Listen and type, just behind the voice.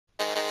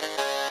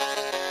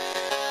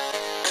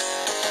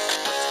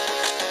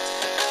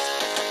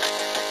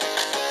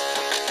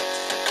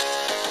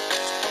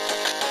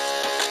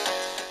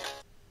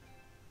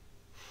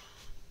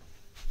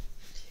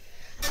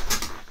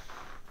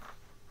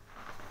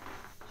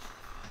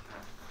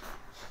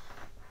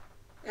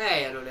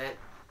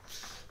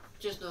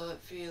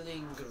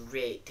feeling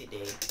great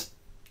today.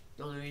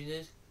 The only reason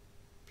is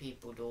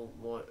people who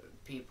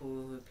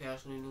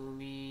personally know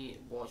me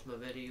watch my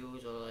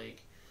videos or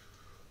like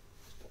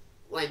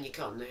when you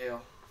cut in the hair,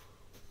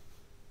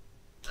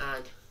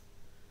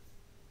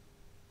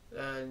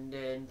 and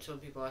then some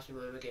people ask me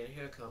when I'm getting a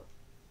haircut.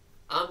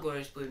 I'm going to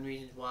explain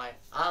reasons why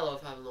I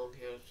love having long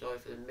hair. Sorry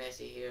for the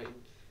messy hair in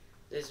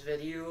this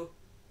video,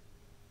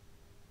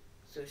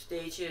 so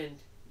stay tuned.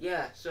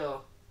 Yeah,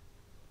 so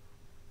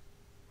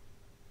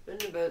in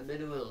about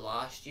middle of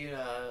last year,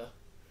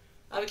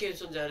 I became a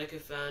Sons of Anarchy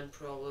fan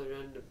probably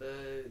around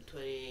about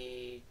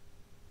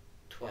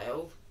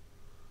 2012,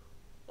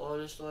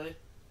 honestly,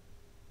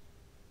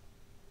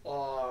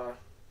 or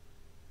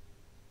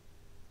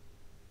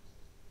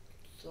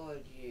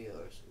third year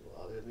or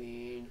so. I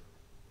mean,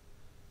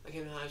 I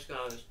came to high school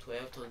I was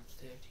 12, turned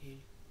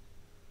 13.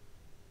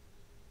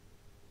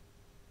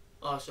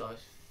 Oh, so I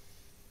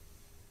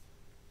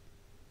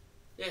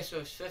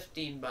was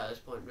 15 by this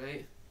point,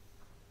 right?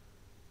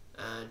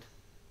 And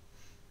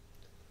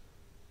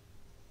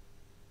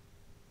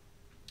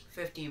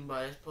 15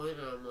 by this point,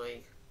 and I'm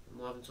like, I'm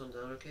loving Sons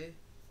of Anarchy.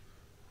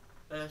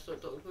 And I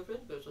start talking to my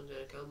friends about Sons of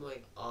Anarchy. I'm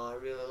like, oh, I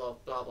really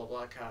love blah blah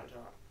blah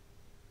character.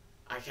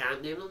 I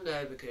can't name them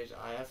now because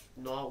I have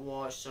not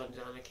watched Sons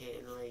of Anarchy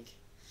in like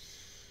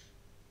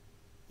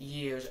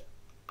years.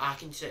 I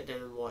can sit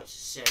down and watch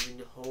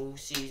 7 whole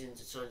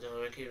seasons of Sons of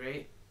Anarchy,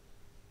 right?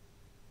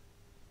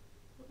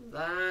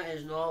 That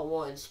is not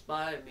what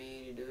inspired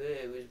me to do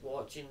it. It was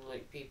watching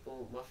like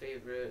people, my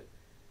favourite,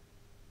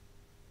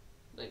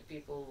 like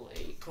people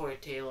like Corey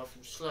Taylor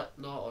from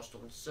Slipknot or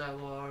Stone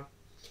Sour.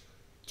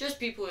 Just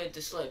people with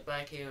the slick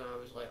back hair, and I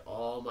was like,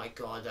 oh my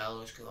god, that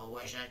looks cool, I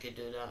wish I could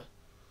do that.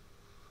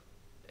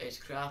 It's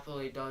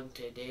crappily done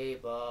today,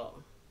 but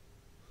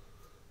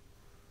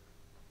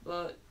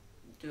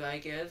do I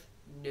give?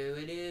 No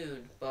I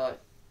don't.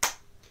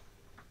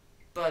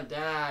 But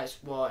that's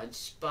what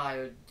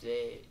inspired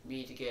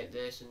me to get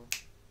this. And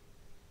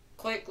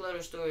quick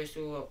little story,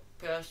 so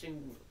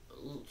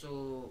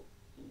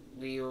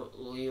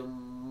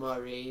Liam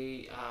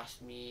Murray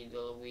asked me the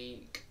other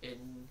week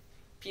in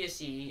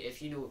PSE,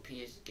 if you know what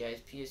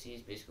PSE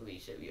is basically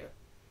so your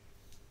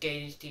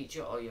guidance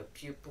teacher or your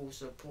pupil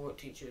support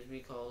teacher as we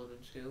call them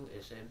in school.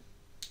 It's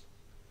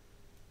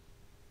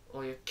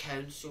or your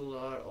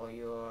counsellor or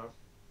your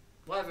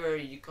whatever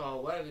we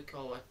call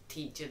a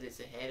teacher that's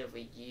the head of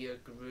a year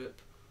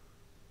group.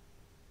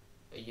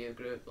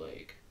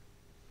 Like,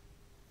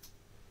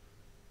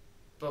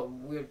 but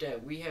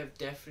we have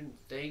different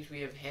things.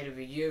 We have head of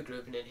a year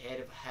group and then head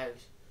of a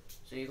house.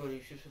 So you go to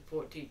your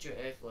support teacher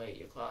if like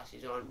your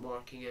classes aren't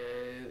working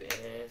out,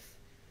 if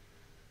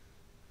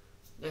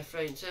left,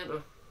 right and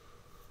centre.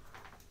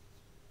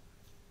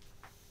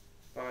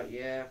 But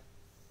yeah.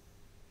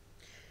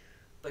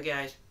 But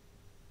guys,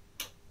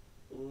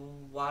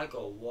 I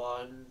got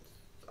one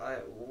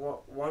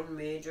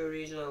major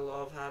reason I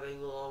love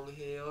having long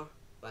hair.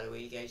 By the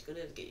way, you guys gonna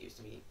have to get used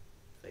to me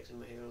fixing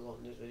my hair a lot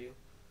in this video.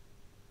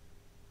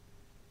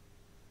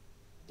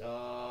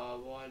 The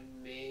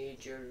one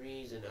major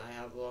reason I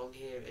have long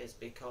hair is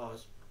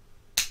because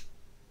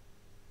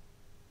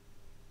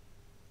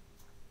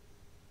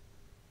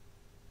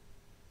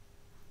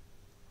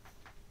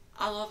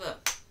I love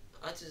it.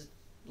 I just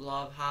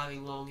love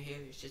having long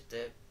hair. It's just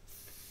the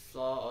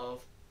thought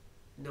of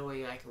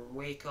knowing I can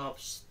wake up,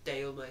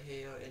 style my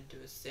hair into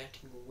a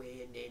certain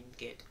way and then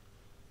get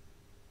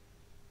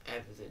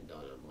everything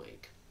done. I'm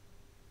like,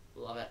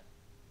 love it.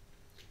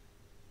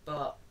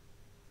 But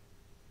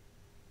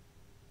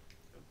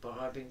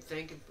I've been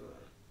thinking for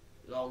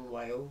a long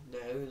while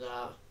now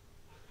that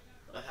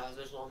I have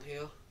this long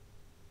hair.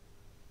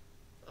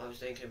 I was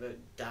thinking about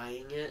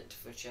dyeing it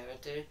for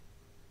charity.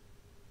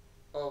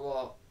 Or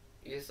what?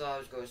 You thought I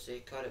was going to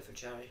say cut it for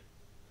charity?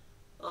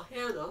 Oh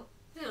hell no.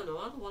 Hell no,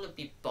 I don't want to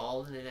be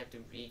bald and then have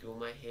to regrow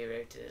my hair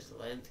out to this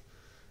length.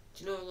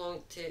 Do you know how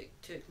long it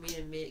took me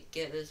to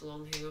get this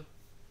long hair?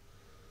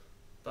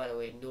 By the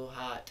way, no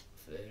hat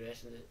for the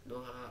rest of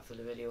no hat for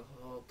the video.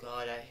 Oh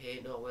god, I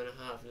hate not wearing a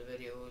hat for the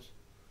videos.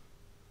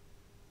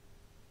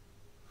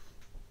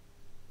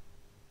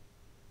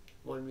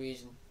 One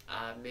reason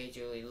I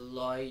majorly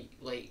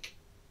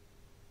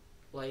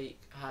like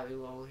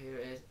having long hair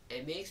is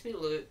it makes me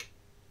look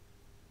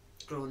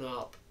grown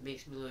up,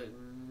 makes me look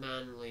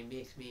manly,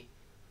 makes me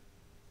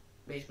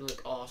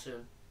look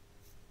awesome.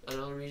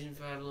 Another reason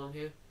for having long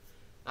hair,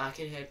 I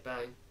can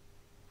headbang.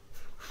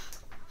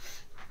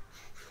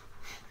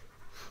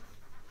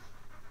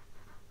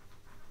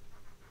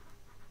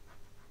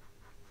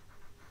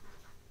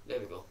 There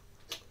we go.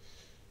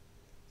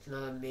 It's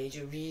another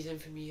major reason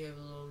for me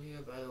having long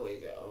hair. By the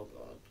way, oh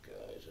god,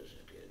 guys, this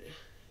is good.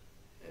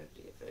 I have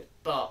to get fixed.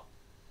 But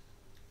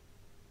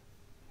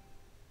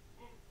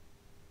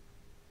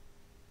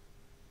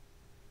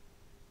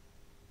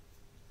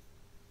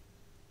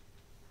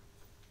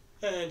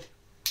and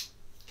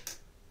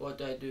what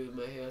do I do with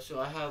my hair? So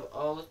I have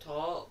all the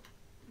top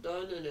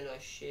done and then I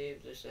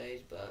shave the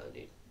sides, but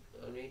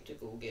I need to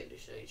go get the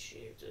sides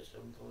shaved at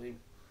some point.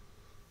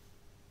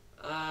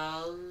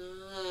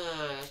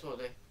 That's what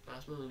I do.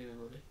 That's my only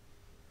money.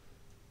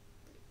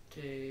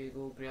 To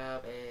go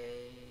grab a...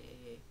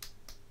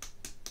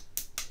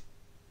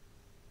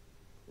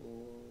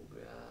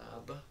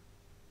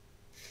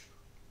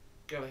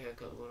 Grab a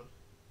haircut tomorrow.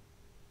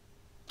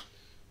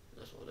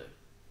 That's what I do.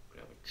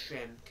 Grab a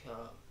trim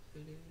cut.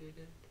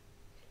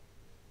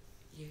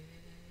 Yeah.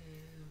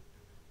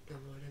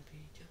 Don't wanna be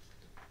just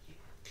like you.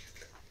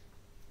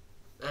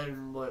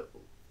 And what...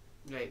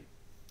 Right.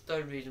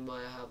 Third reason why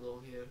I have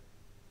long hair.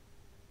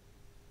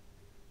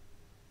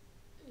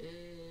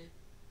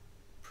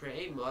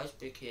 Pretty much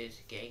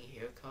because getting a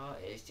haircut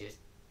is just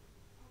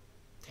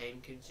time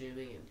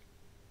consuming, and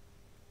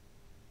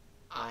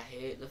I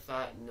hate the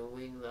fact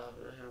knowing that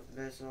I have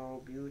this all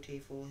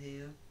beautiful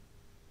hair.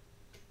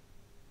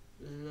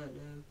 Isn't that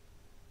now?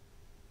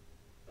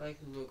 I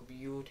can look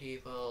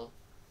beautiful.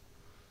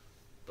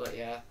 But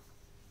yeah.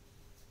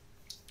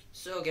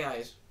 So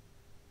guys,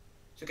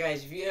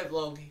 if you have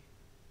long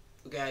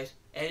hair,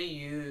 any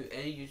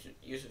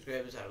you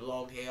subscribers that have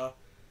long hair,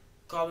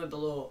 comment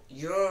below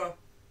your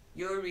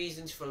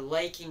reasons for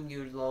liking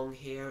your long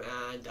hair.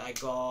 And I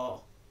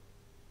got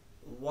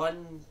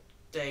one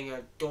thing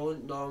I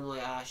don't normally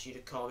ask you to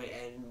comment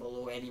in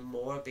below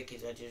anymore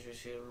because I just was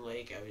feeling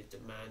like I was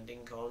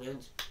demanding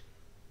comments.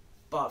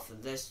 But for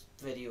this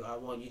video, I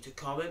want you to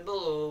comment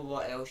below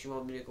what else you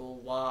want me to go.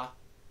 Why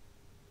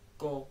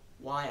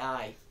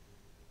I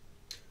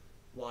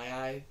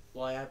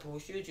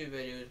post YouTube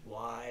videos,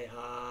 why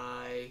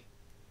I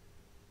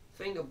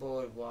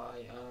fingerboard,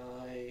 why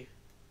I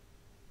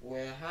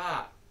wear a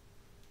hat,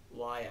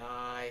 why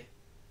I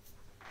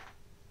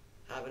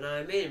have an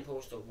Iron Maiden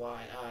poster,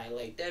 why I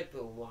like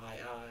Deadpool, why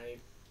I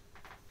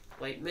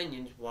like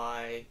Minions,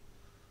 why.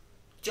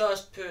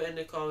 Just put in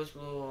the comments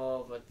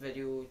below of a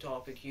video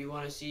topic you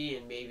want to see,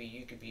 and maybe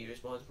you could be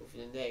responsible for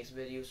the next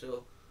video.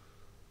 So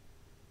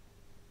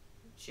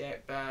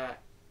check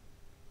back.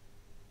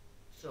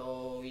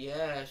 So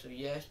yeah,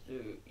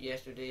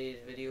 yesterday's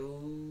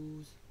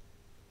videos.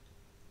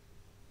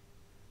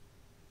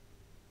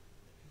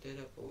 Did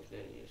I post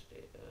any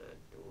yesterday? I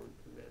don't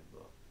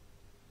remember.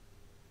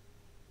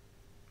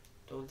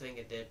 Don't think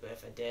I did, but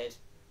if I did,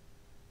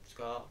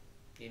 Scott,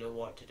 you know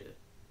what to do.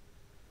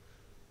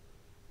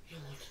 You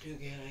know what to do,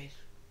 guys.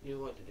 You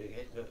know what to do,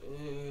 guys. But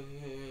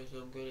so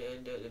I'm gonna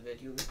end out the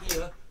video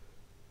here.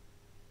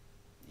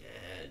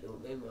 Yeah,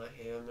 don't mind my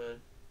hair, man.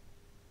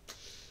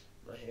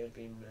 My hair's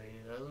been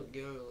raining. I look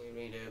girly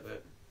right now,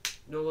 but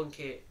no one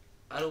care.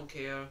 I don't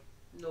care.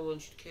 No one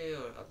should care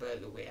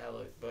about the way I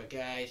look. But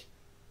guys,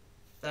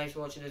 thanks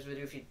for watching this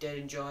video. If you did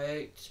enjoy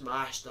it,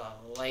 smash the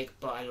like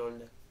button on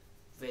the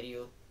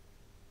video.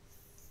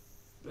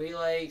 3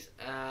 likes,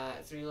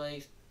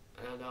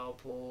 and I'll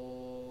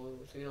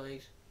post 3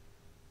 likes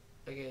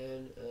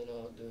again, and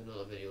I'll do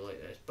another video like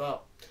this.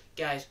 But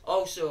guys,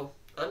 also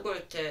I'm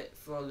going to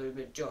for the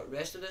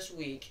rest of this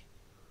week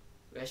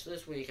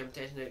I'm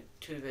testing out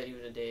 2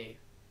 videos a day.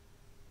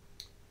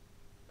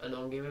 A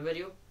non-gaming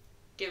video,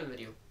 gaming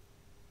video,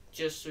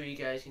 just so you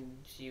guys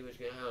can see what's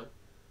going to happen.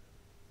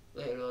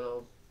 Later on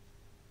I'll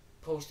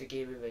post a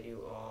gaming video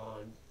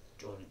on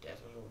Drone to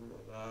Death or something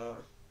like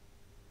that.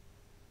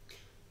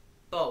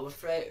 But with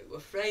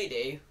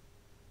Friday,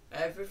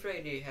 every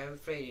Friday, how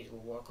Fridays will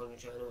work on the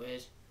channel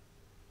is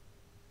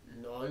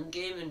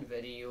non-gaming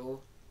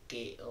video,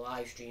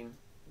 live stream.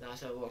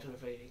 That's how it works on a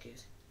Friday,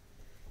 because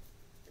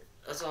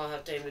that's all I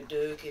have time to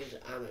do, because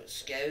I'm at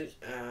Scouts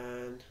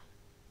and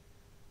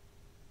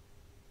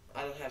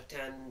I don't have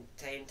time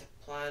to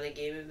plan a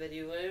gaming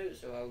video out,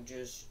 so I'll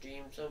just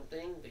stream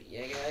something. But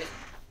yeah guys,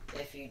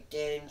 if you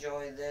did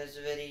enjoy this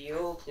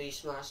video, please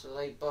smash the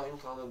like button,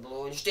 comment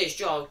below, and stay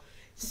strong,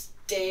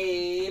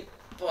 stay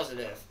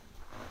positive.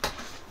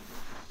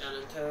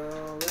 And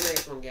until the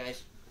next one,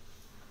 guys,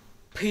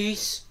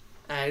 peace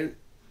out,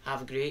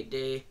 have a great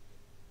day,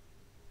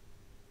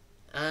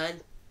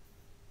 and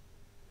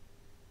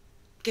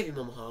give your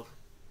mum a hug.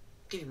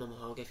 Give your mum a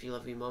hug if you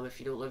love your mum. If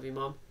you don't love your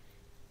mum,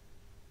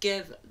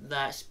 give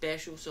that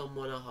special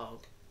someone a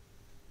hug.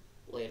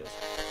 Later.